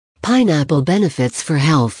pineapple benefits for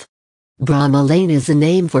health. Bromelain is a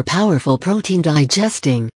name for powerful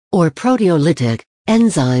protein-digesting, or proteolytic,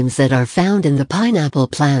 enzymes that are found in the pineapple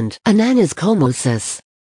plant, Ananas communis.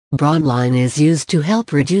 Bromelain is used to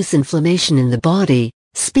help reduce inflammation in the body,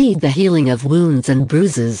 speed the healing of wounds and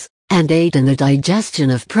bruises, and aid in the digestion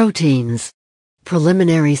of proteins.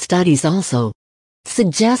 Preliminary studies also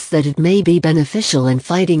suggest that it may be beneficial in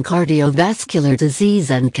fighting cardiovascular disease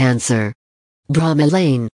and cancer.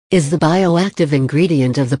 Bromelain is the bioactive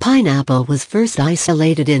ingredient of the pineapple, was first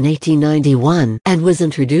isolated in 1891 and was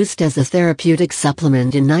introduced as a therapeutic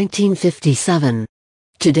supplement in 1957.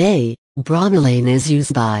 Today, bromelain is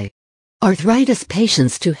used by arthritis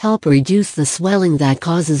patients to help reduce the swelling that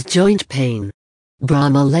causes joint pain.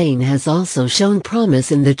 Bromelain has also shown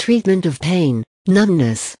promise in the treatment of pain,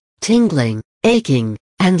 numbness, tingling, aching,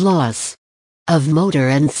 and loss of motor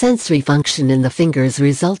and sensory function in the fingers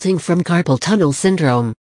resulting from carpal tunnel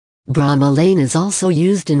syndrome. Bromelain is also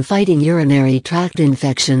used in fighting urinary tract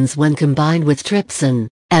infections when combined with trypsin,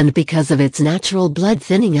 and because of its natural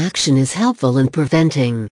blood-thinning action is helpful in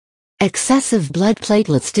preventing excessive blood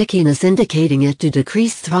platelet stickiness, indicating it to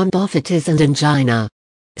decrease thrombophytis and angina.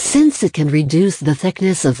 Since it can reduce the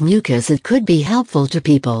thickness of mucus, it could be helpful to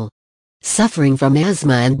people suffering from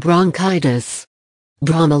asthma and bronchitis.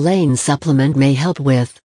 Bromelain supplement may help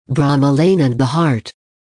with bromelain and the heart.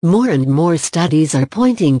 More and more studies are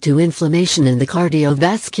pointing to inflammation in the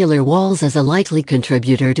cardiovascular walls as a likely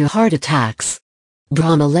contributor to heart attacks.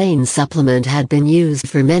 Bromelain supplement had been used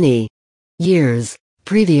for many years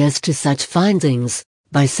previous to such findings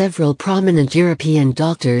by several prominent European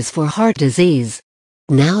doctors for heart disease.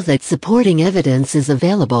 Now that supporting evidence is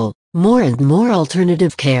available, more and more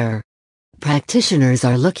alternative care practitioners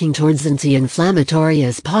are looking towards anti-inflammatory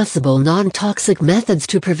as possible non-toxic methods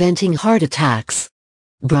to preventing heart attacks.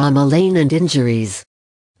 Bromelain and injuries.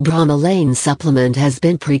 Bromelain supplement has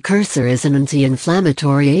been precursor as an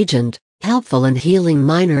anti-inflammatory agent, helpful in healing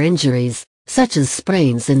minor injuries, such as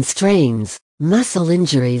sprains and strains, muscle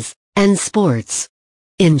injuries, and sports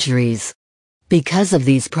injuries. Because of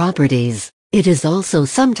these properties, it is also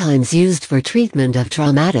sometimes used for treatment of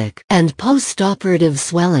traumatic and post-operative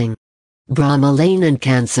swelling. Bromelain and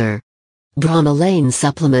cancer. Bromelain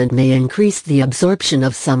supplement may increase the absorption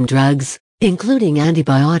of some drugs, including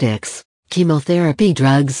antibiotics, chemotherapy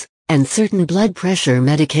drugs, and certain blood pressure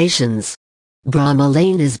medications.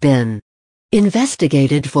 Bromelain has been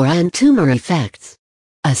investigated for anti-tumor effects.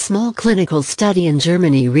 A small clinical study in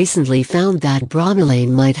Germany recently found that bromelain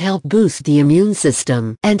might help boost the immune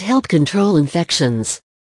system and help control infections.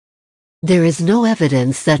 There is no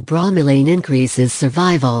evidence that bromelain increases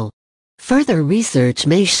survival. Further research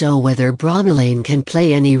may show whether bromelain can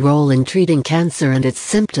play any role in treating cancer and its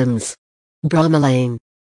symptoms. Bromelain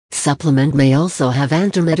supplement may also have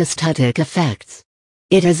antimetastatic effects.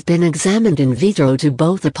 It has been examined in vitro to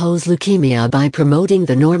both oppose leukemia by promoting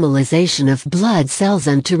the normalization of blood cells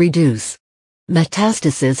and to reduce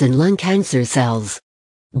metastasis in lung cancer cells.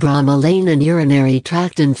 Bromelain and urinary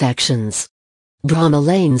tract infections.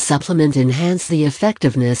 Bromelain supplement enhance the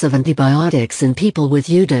effectiveness of antibiotics in people with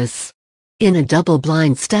UTIs. In a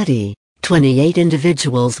double-blind study, 28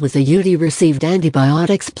 individuals with a UTI received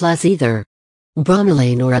antibiotics plus either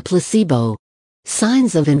bromelain or a placebo.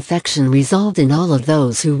 Signs of infection resolved in all of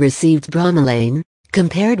those who received bromelain,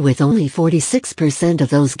 compared with only 46% of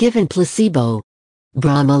those given placebo.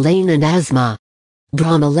 Bromelain and asthma.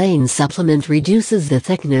 Bromelain supplement reduces the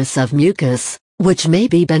thickness of mucus, which may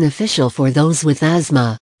be beneficial for those with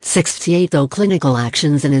asthma. 68 Though clinical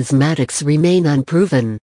actions in asthmatics remain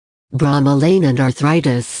unproven. Bromelain and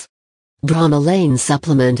arthritis. Bromelain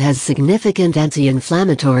supplement has significant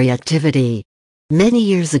anti-inflammatory activity. Many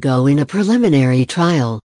years ago in a preliminary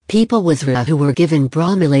trial, people with RA who were given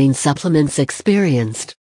bromelain supplements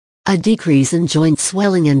experienced a decrease in joint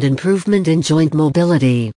swelling and improvement in joint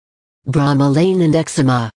mobility. Bromelain and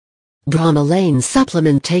eczema. Bromelain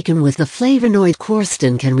supplement taken with the flavonoid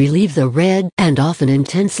quercetin can relieve the red and often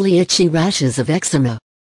intensely itchy rashes of eczema.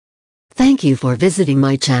 Thank you for visiting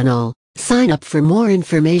my channel. Sign up for more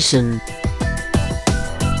information.